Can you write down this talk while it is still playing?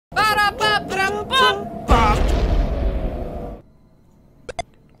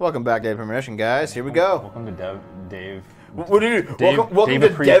Welcome back to Deadly Premonition, guys. Here we go. Welcome to Dave. What do you do? Welcome to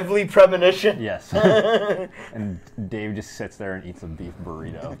Deadly Premonition. Yes. And Dave just sits there and eats a beef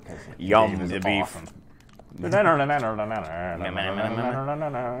burrito. Yum, the beef. Awesome.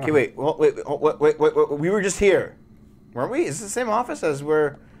 Okay, wait. We were just here, weren't we? Is this the same office as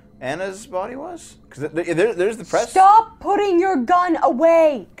where Anna's body was? Because there's the press. Stop putting your gun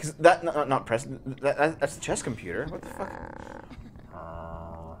away. Because that not press. That's the chess computer. What the fuck?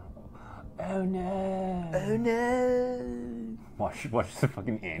 Oh no! Oh no! Watch the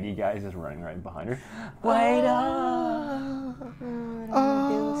fucking Andy guys just running right behind her. Wait up!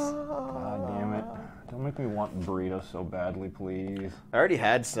 God damn it! Don't make me want burritos so badly, please. I already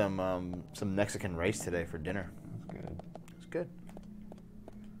had some Mexican rice today for dinner. That's good.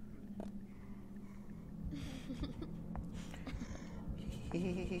 It's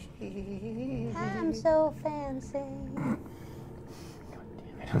good. I'm so fancy.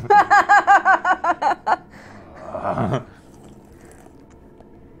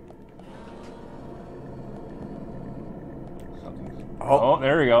 Oh,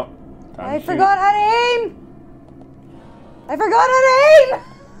 there we go. I forgot how to aim. I forgot how to aim.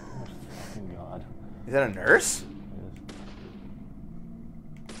 Oh, God. Is that a nurse?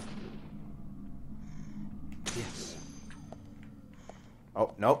 Yes.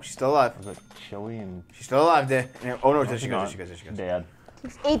 Oh, nope, she's still alive. Was it chili and... She's still alive, Dad. Oh, no, there she goes. Dad.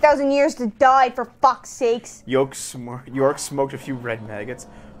 Takes 8,000 years to die, for fuck's sakes. York smoked a few red maggots.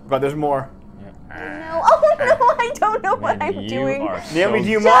 But there's more. No. Oh no, I don't know what I'm doing. Naomi, do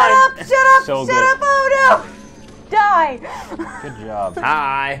you Shut mind? up! Shut up! So Shut up! Oh no! Die! Good job.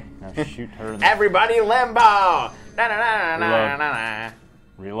 Hi. Now shoot her. Everybody limbo! Na na na na na na.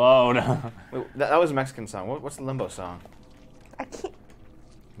 Reload. Wait, that was a Mexican song. What's the limbo song? I can't.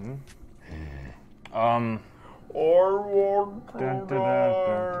 I want to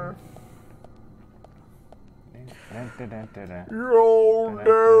Yo,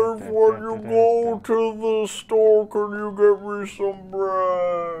 Dave, when you go to the store, can you get me some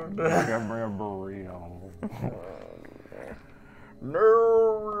bread? Get me a burrito. No.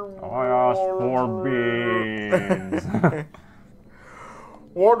 I asked for beans.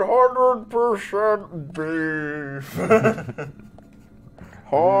 100% beef.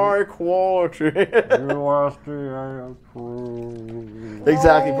 High quality. USDA approved.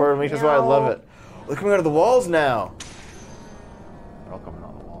 Exactly, part of me. That's why I love it. They're coming out of the walls now. They're all coming out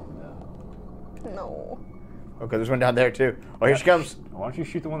of the walls now. No. Okay, there's one down there too. Oh, here she comes. Why don't you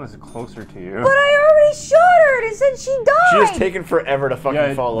shoot the one that's closer to you? But I already shot her. It said she died. She was taking forever to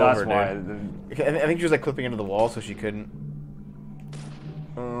fucking fall over, why. dude. I think she was like clipping into the wall, so she couldn't.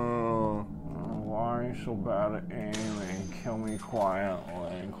 Why are you so bad at aiming? Kill me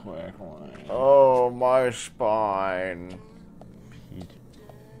quietly and quickly. Oh, my spine. Pete.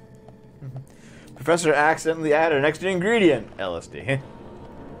 Professor accidentally added an extra ingredient. LSD.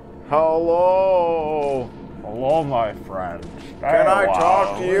 Hello. Hello, my friend. Can I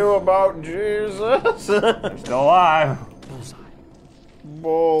talk to you about Jesus? You're still alive.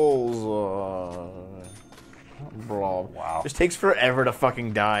 Bullseye. Blah. Wow. This takes forever to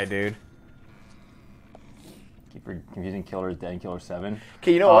fucking die, dude. Keep confusing Killer Dead and Killer 7.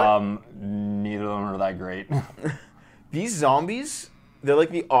 Okay, you know what? Neither of them are that great. These zombies, they're like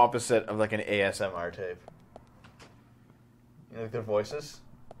the opposite of like an ASMR tape. You like their voices?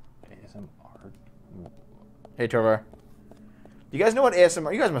 ASMR. Hey, Torvar. You guys know what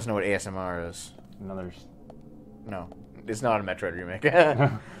ASMR? You guys must know what ASMR is. Another. No, it's not a Metroid remake.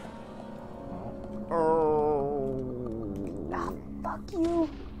 Oh, fuck you.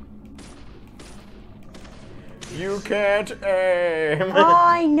 You can't aim.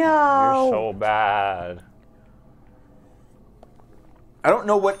 I know. You're so bad. I don't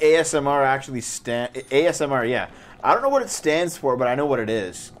know what ASMR actually ASMR, yeah. I don't know what it stands for, but I know what it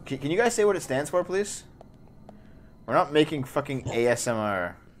is. Can you guys say what it stands for, please? We're not making fucking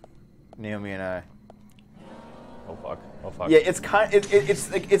ASMR, Naomi and I. Oh fuck. Oh fuck. Yeah, it's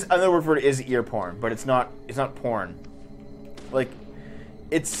it's another word for it is ear porn, but it's not porn. Like,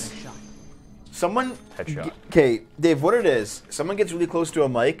 it's someone. Headshot. Okay, Dave, what it is? Someone gets really close to a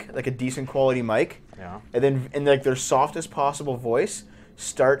mic, like a decent quality mic. Yeah. And then in like their softest possible voice,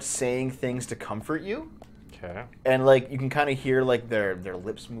 start saying things to comfort you. Okay. And like you can kind of hear like their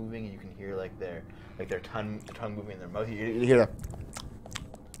lips moving, and you can hear like their tongue moving in their mouth. You hear that.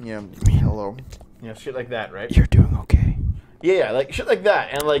 Yeah. Hello. You know, shit like that, right? You're doing okay. Yeah, like shit like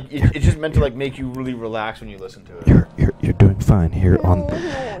that, and like it's just meant to like make you really relax when you listen to it. You're doing fine here on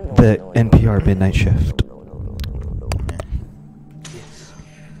the NPR midnight shift.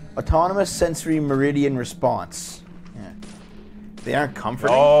 Autonomous sensory meridian response. Yeah. They aren't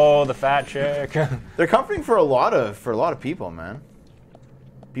comforting. Oh, the fat chick. They're comforting for a lot of people, man.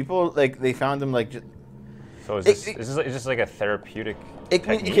 People like they found them like. So is this like a therapeutic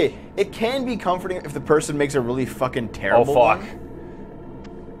technique? Okay, it can be comforting if the person makes a really fucking terrible. Oh fuck. One.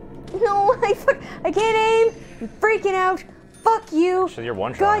 No, I can't aim. I'm freaking out. Fuck you. So you're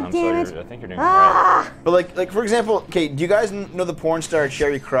one shot. God damn it. I think you're doing right. But like for example, okay, do you guys know the porn star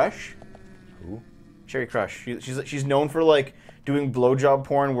Cherry Crush? Who? Cherry Crush. She's known for like doing blowjob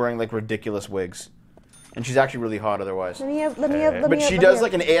porn, wearing like ridiculous wigs, and she's actually really hot otherwise. Let me up. But she does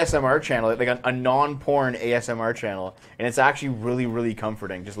like an ASMR channel, like a non-porn ASMR channel, and it's actually really, really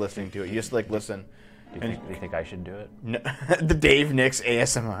comforting just listening to it. You just like listen. Do you think I should do it? No, the Dave Nix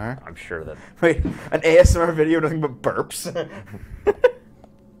ASMR. I'm sure that. Wait, an ASMR video nothing but burps.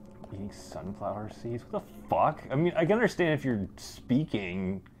 Eating sunflower seeds? What the fuck? I mean, I can understand if you're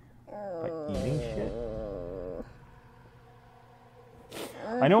speaking, but eating shit.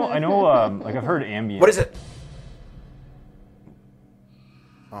 I know. Like I've heard ambient. What is it?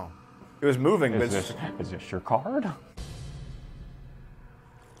 Oh, it was moving. But Is this your card?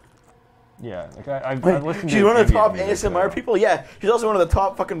 Yeah, like I've listened to. She's one of the top ambient music, ASMR people. Yeah, she's also one of the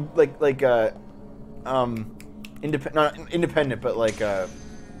top fucking not independent, but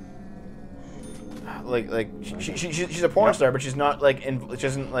she's a porn star, but she's not like she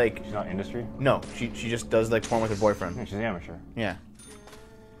doesn't like. She's not industry. No, she just does like porn with her boyfriend. Yeah, she's an amateur. Yeah.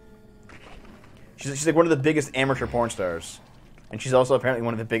 She's like one of the biggest amateur porn stars, and she's also apparently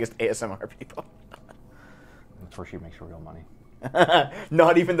one of the biggest ASMR people. That's where she makes real money.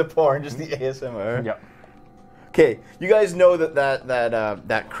 Not even the porn, just the ASMR. Yep. Okay, you guys know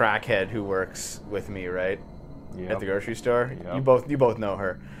that crackhead who works with me, right? Yep. At the grocery store. Yep. You both know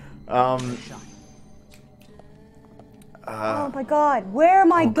her. Oh my god, where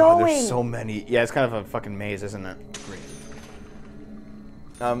am I God, going? there's so many. Yeah, it's kind of a fucking maze, isn't it?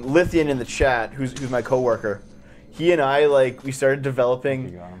 Lithian in the chat, who's my coworker, he and I we started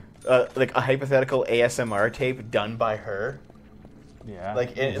developing like a hypothetical ASMR tape done by her. Yeah.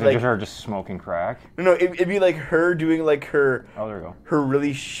 Like her just smoking crack. No, it'd be like her doing like her. Oh, there we go. Her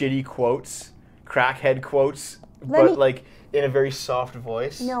really shitty quotes, crackhead quotes, but like in a very soft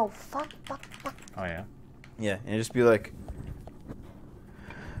voice. No, fuck. Oh yeah. Yeah, and it'd just be like,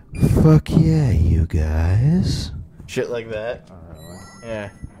 Fuck yeah, you guys. shit like that. Oh really? Yeah.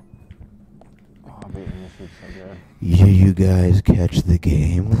 Oh, beating this food's so good. You guys catch the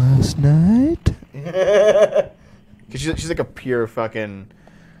game last night? Cause she's like a pure fucking.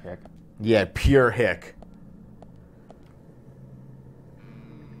 Hick. Yeah, pure hick.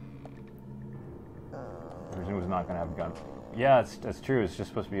 Presume not gonna have a gun. Yeah, that's true. It's just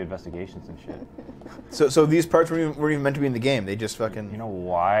supposed to be investigations and shit. So these parts weren't even meant to be in the game. They just fucking. You know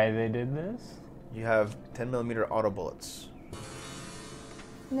why they did this? You have 10mm auto bullets.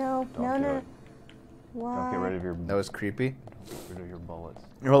 No. Why? Don't get rid of your. That was creepy. Get rid of your bullets.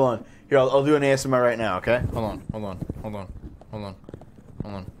 Here, hold on. Here, I'll do an ASMR right now. Okay. Hold on.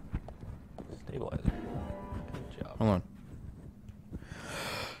 Stabilizer. Good job. Hold on.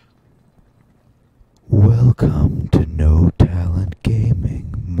 Welcome to No Talent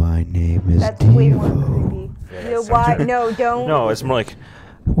Gaming. My name is That's way more Devo. creepy. Yeah, You know that's why? No, don't. No, it's more like.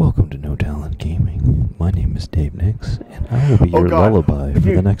 Welcome to No Talent Gaming. My name is Dave Nix, and I will be your God. lullaby for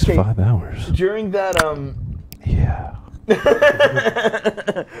the Dude, next okay. 5 hours. During that Yeah.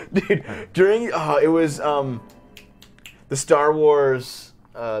 dude, during it was the Star Wars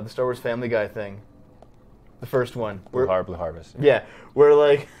Family Guy thing, the first one. Blue Harvest. Yeah, where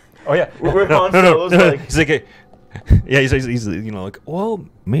like Oh yeah. Where Han Solo's like, he's like, yeah, he's you know like, Well,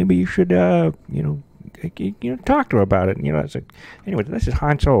 maybe you should, talk to her about it. It's like, anyway, this is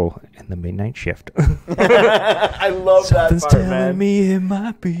Han Solo in the midnight shift. I love Something's that part, telling man. me it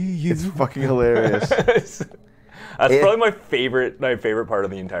might be you. It's fucking hilarious. that's probably my favorite part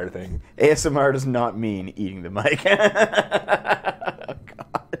of the entire thing. ASMR does not mean eating the mic. Oh,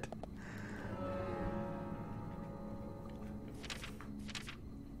 God.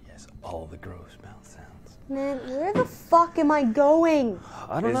 Yes, all the gross mouth sounds. Man, where the fuck am I going?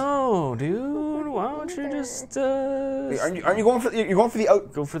 I don't know, dude. Why don't you just Wait, aren't you going for you're going for the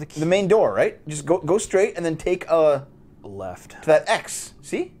out? go for The main door, right? Just go straight and then take to left? that X.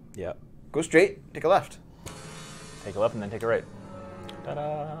 See? Yep. Go straight, take a left. Take a left and then take a right.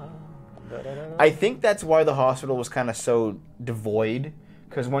 Ta-da. Da-da-da-da. I think that's why the hospital was kind of so devoid,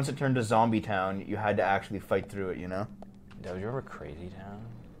 because once it turned to Zombie Town, you had to actually fight through it, you know? Did you ever Crazy Town?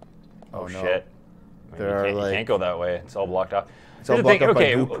 Oh, no. Shit. I mean, There you can't go that way. It's all blocked off. It's all Here's the blocked thing, up by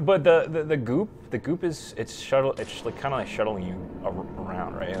okay, goop. but the goop is it's like kind of like shuttling you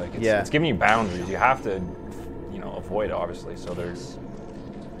around, right? Like it's giving you boundaries. You have to, void, obviously, so there's...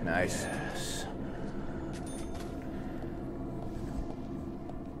 Nice.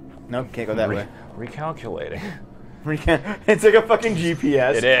 Nope, can't go that way. Recalculating. It's like a fucking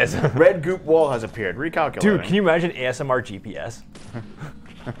GPS. It is. Red goop wall has appeared. Recalculating. Dude, can you imagine ASMR GPS?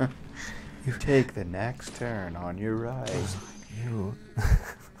 You take the next turn on your right. You.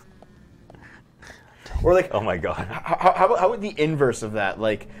 Or like, Oh my god. how about the inverse of that?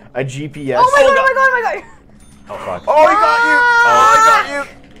 Like a GPS. Oh my god, oh my god, oh my god! Oh fuck. Oh, he got you! Oh, he got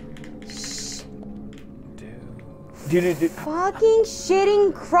you! Dude. Fucking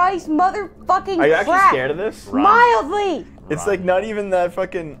shitting Christ, motherfucking Are you actually crap. scared of this? Mildly! It's like not even that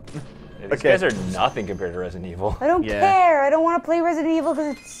fucking... These Okay. guys are nothing compared to Resident Evil. I don't Yeah. care. I don't want to play Resident Evil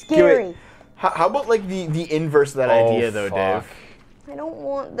because it's Okay, scary. wait. How about like the inverse of that idea though, fuck. Dave? I don't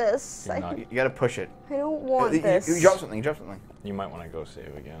want this. You're not- You gotta push it. I don't want You this. drop something, you drop something. You might want to go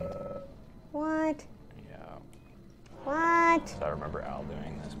save again. What? Yeah. What? So I remember Al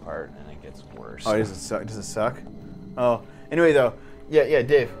doing this part, and it gets worse. Oh, does it suck? Does it suck? Oh, anyway though, yeah,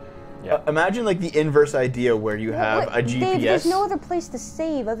 Dave. Yeah. Imagine like the inverse idea where you have What? a GPS. Dave, there's no other place to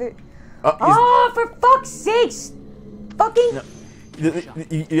save other... Oh, Oh, for fuck's sakes! Fucking... No.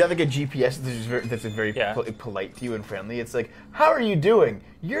 You have like a GPS that's very Yeah. polite to you and friendly. It's like, how are you doing?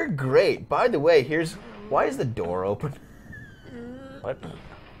 You're great. By the way, why is the door open? What?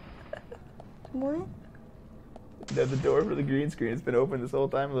 What? The door for the green screen has been open this whole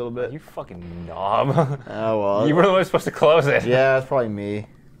time a little bit. You fucking knob. Oh well. You were the one supposed to close it. Yeah, that's probably me.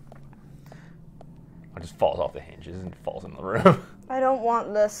 It just falls off the hinges and falls in the room. I don't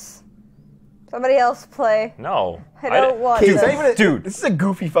want this. Somebody else play. No. I don't want Okay, it's this. not even Dude, this is a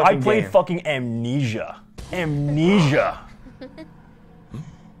goofy fucking I played game. fucking Amnesia. Amnesia.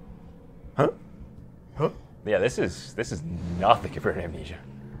 Huh? Yeah, this is nothing compared to Amnesia.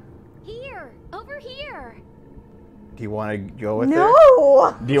 Here, over here. Do you want to go with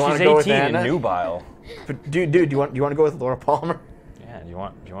No! her? Do you want She's to go 18 with in Anna? nubile. But dude, do you want to go with Laura Palmer? Yeah, do you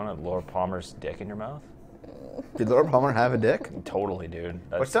want a Laura Palmer's dick in your mouth? Did Laura Palmer have a dick? Totally, dude.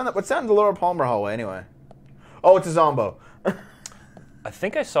 What's down the Laura Palmer hallway anyway? Oh, it's a Zombo. I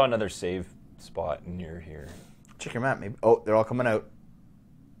think I saw another save spot near here. Check your map, maybe. Oh, they're all coming out.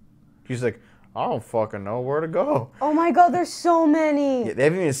 He's like, I don't fucking know where to go. Oh my god, there's so many. Yeah, they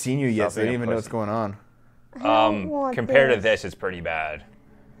haven't even seen you yet, Stop so they don't being even a know what's pussy. going on. I don't want Compared to this. this, it's pretty bad.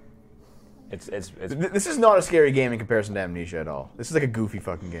 It's This is not a scary game in comparison to Amnesia at all. This is like a goofy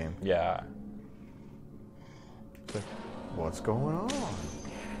fucking game. yeah. It's like, what's going on?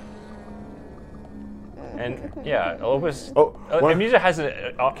 And yeah, Opus. Oh, one- Amnesia has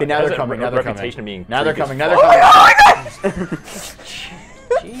a Okay, now they're coming. Now they're coming. reputation of being. Now they're creepy coming. as Now they're fuck.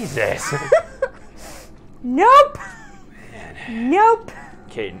 coming. Jesus. Nope! Nope!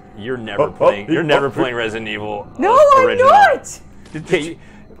 Kate, you're never Oh, playing. oh, You're never oh. playing Resident Evil. No, original. I'm not! Kate,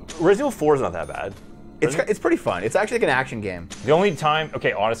 Resident Evil 4 is not that bad. It's pretty fun. It's actually like an action game. The only time,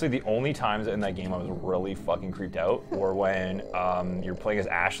 okay, honestly, the only times in that game I was really fucking creeped out were when you're playing as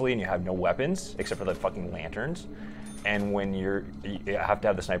Ashley and you have no weapons except for the fucking lanterns, and when you have to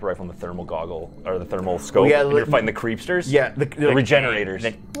have the sniper rifle and the thermal goggle or the thermal scope. yeah, and you're fighting the creepsters. Yeah, the like- regenerators.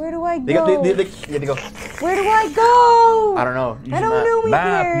 Where do I They go? go. Where do I go? I don't know. Use I your don't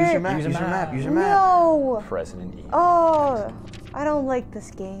map. know either. Use your map. Use Use a your map. map. Use your map. No. President E. Oh, I don't like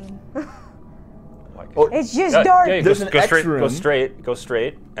this game. Oh, It's just dark. Yeah, There's go, an go X straight. room. Go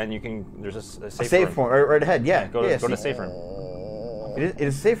straight, and you can. There's a safe, safe room. point right ahead. Yeah. Go, yeah, go to see? safe room. It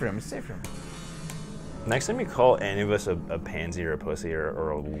is a safe room. It's a safe room. Next time you call any of us a pansy or a pussy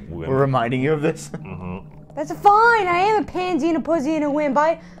or a wimp. We're reminding you of this. That's fine. I am a pansy and a pussy and a wimp.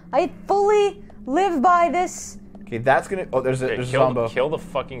 I fully live by this. Okay, that's gonna. Oh, there's a Okay, there's a Zombo. kill the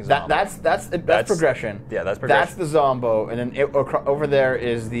fucking zombie. That's progression. Yeah, that's That's progression. the Zombo, and then over there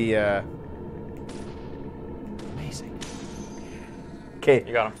is the. Amazing. Okay,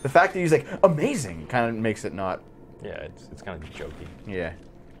 You got him. The fact that he's like amazing kind of makes it not. Yeah, it's kind of jokey. Yeah.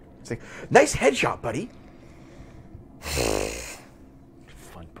 It's like nice headshot, buddy.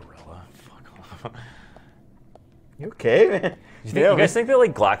 Fun gorilla. Fuck off. You okay, man? You guys think that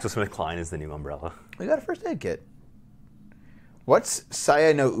like GlaxoSmithKline is the new umbrella? We got a first aid kit. What's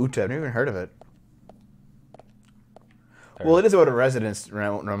Saya no Uta? I've never even heard of it. Well, it is about a residence,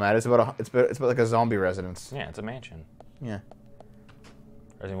 Nomad. It's about like a zombie residence. Yeah, it's a mansion. Yeah.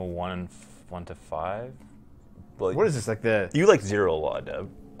 Resident Evil 1 to 5. Well, What is this like the you like Zero a lot, Deb?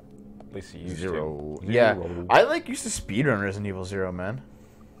 At least you used Zero? to. Yeah, Zero. I used to speedrun Resident Evil 0, man.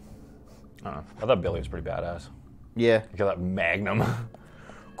 I don't know. I thought Billy was pretty badass. Yeah. You got that Magnum.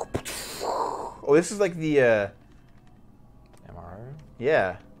 Oh, this is like the MRR?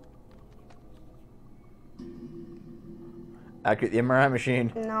 yeah. Activate the MRI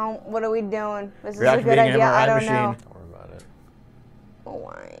machine. No, what are we doing? This is You're a good activating an idea. MRI I don't machine. know. Don't worry about it. Oh,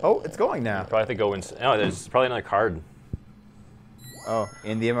 why? Oh, it's going now. Probably have to go in. No, there's probably another card. Oh,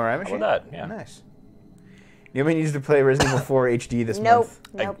 in the MRI machine? How about that? Yeah. Nice. Naomi needs to play Resident Evil 4 HD this Nope.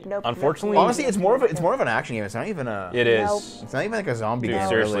 month. Nope. Unfortunately- Honestly, it's more of an action game. It's not even a. It is. Nope. It's not even like a zombie Dude, game.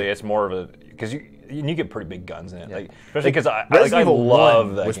 seriously, really. it's more of a because you get pretty big guns in it, Yeah. like especially because I Resident Evil love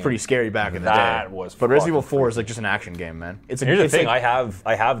 1 that was game. pretty scary back in the day. That was But Resident Evil fucking 4 is like just an action game, man. It's a, Here's the it's thing: like-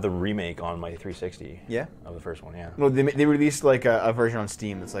 I have the remake on my 360. Yeah? Of the first one, yeah. No, they released like a version on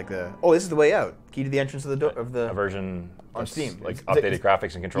Steam that's like the. Oh, this is the way out. Key to the entrance of the door of the. A version On that's, Steam. like It's updated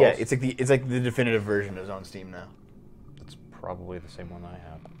graphics and controls. Yeah, it's like the definitive version is on Steam now. It's probably the same one I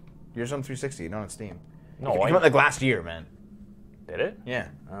have. Yours on 360, not on Steam. No, it came out like last year, man. Did it? Yeah.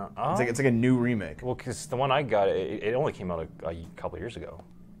 Oh. It's like a new remake. Well, because the one I got, it only came out a couple years ago.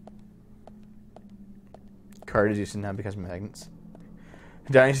 Card is used now because of magnets.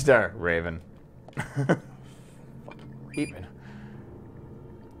 Dynasty Star, Raven. Even.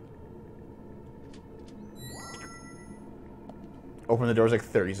 Open the doors like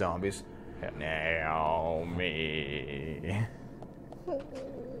 30 zombies. Yeah. Naomi.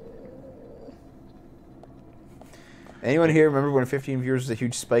 Anyone here remember when 15 viewers was a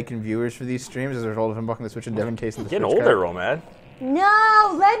huge spike in viewers for these streams as a result of him bucking the Switch and Devin tasting the Getting Switch older, card? Romad.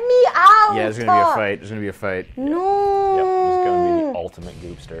 No, let me out. Yeah, there's gonna be a fight. There's gonna be a fight. No. Yep, he's gonna be the ultimate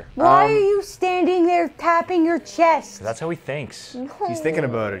goopster. Why are you standing there tapping your chest? That's how he thinks. He's thinking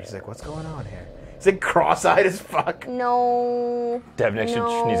about it. He's like, what's going on here? He's like cross-eyed as fuck. No. Dev next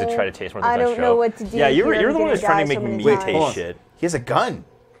No. needs to try to taste one of I things on don't show. know what to do Yeah, you're here. the I'm one who's gonna trying to die make so me many taste times. shit. He has a gun.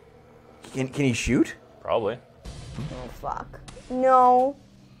 Can he shoot? Probably. Oh, fuck. No.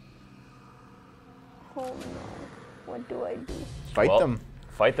 Oh, no. What do I do? Fight Well, them.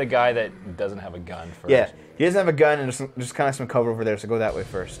 Fight the guy that doesn't have a gun first. Yeah, he doesn't have a gun and just kind of some cover over there, so go that way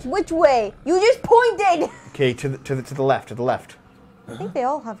first. Which way? You just pointed! Okay, to the left, to the left. I think they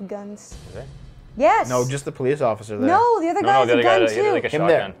all have guns. Is it? Yes. No, just the police officer there. No, the other guy No, has the a other guy, gun he had too. like a Him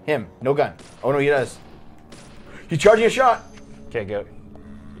shotgun. there. Him. No gun. Oh no, he does. He's charging a shot. Okay, go.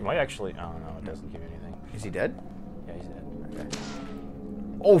 You might actually. Oh no, it doesn't give you anything. Is he dead? Yeah, he's dead. Okay.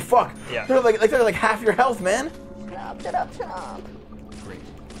 Oh fuck. Yeah. They're like half your health, man. Shut up. Great.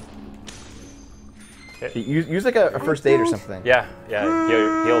 Okay. Use like a first aid or something. Yeah,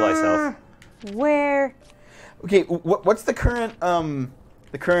 heal thyself. Where? Okay, what's the current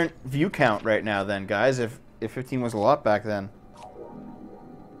view count right now then, guys? If 15 was a lot back then.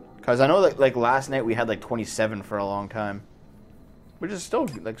 Cause I know like last night we had like 27 for a long time, which is still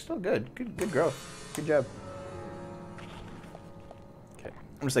good. Good growth. Good job. Okay.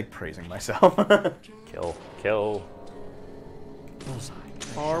 I'm just like praising myself. Kill.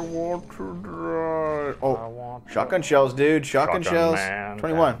 I want to drive. Oh, want shotgun shells, dude. Shotgun Shotgun shells. man.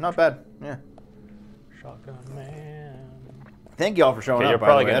 21, not bad. Yeah. Shotgun man. Thank you all for showing Okay, up. you're by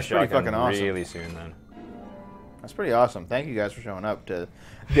probably the way. gonna That's pretty shotgun fucking awesome. really soon then. That's pretty awesome. Thank you guys for showing up to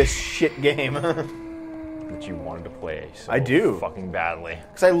this shit game. That you wanted to play so I do. fucking badly.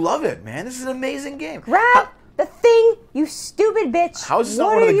 Because I love it, man. This is an amazing game. Grab the thing, you stupid bitch. How is this not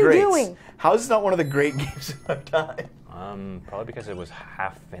what one of are the you greats? doing? How is this not one of the great games of our time? Probably because it was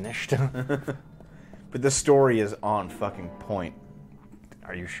half finished. But the story is on fucking point.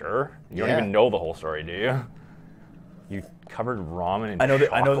 Are you sure? You Yeah. don't even know the whole story, do you? You covered ramen in I know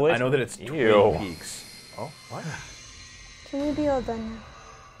chocolate? that it's Ew. Twin Peaks. Oh, what? Can we be all done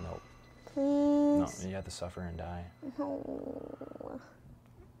now? No, Please? you have to suffer and die. No.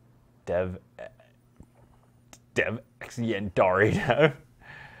 Dev Yandari, Dev.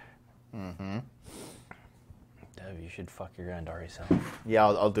 Mm-hmm. Dev, you should fuck your Yandari self. Yeah,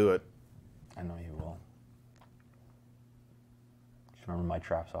 I'll do it. I know you will. Just remember my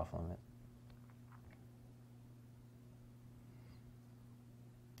trap's off limit.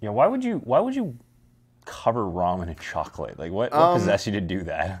 Yeah, why would you cover ramen in chocolate? Like what possessed you to do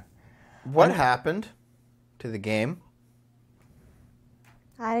that? What happened to the game?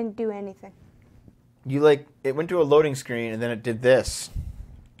 I didn't do anything. You it went to a loading screen and then it did this.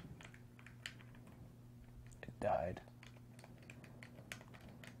 It died.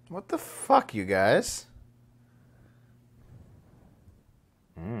 What the fuck, you guys?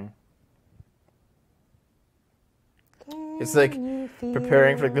 It's like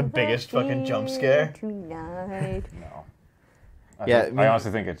preparing for the biggest fucking jump scare. Tonight. No. Yeah, I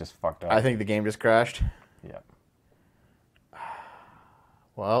honestly think it just fucked up. I think the game just crashed. Yeah.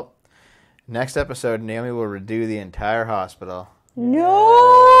 Well, next episode, Naomi will redo the entire hospital. No!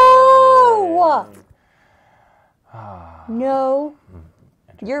 No.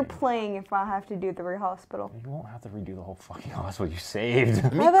 And You're playing if I have to do the re-hospital. You won't have to redo the whole fucking hospital you saved. Yeah,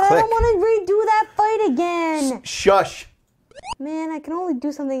 but I don't want to redo that fight again. Shush. Man, I can only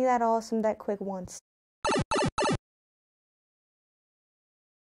do something that awesome that quick once.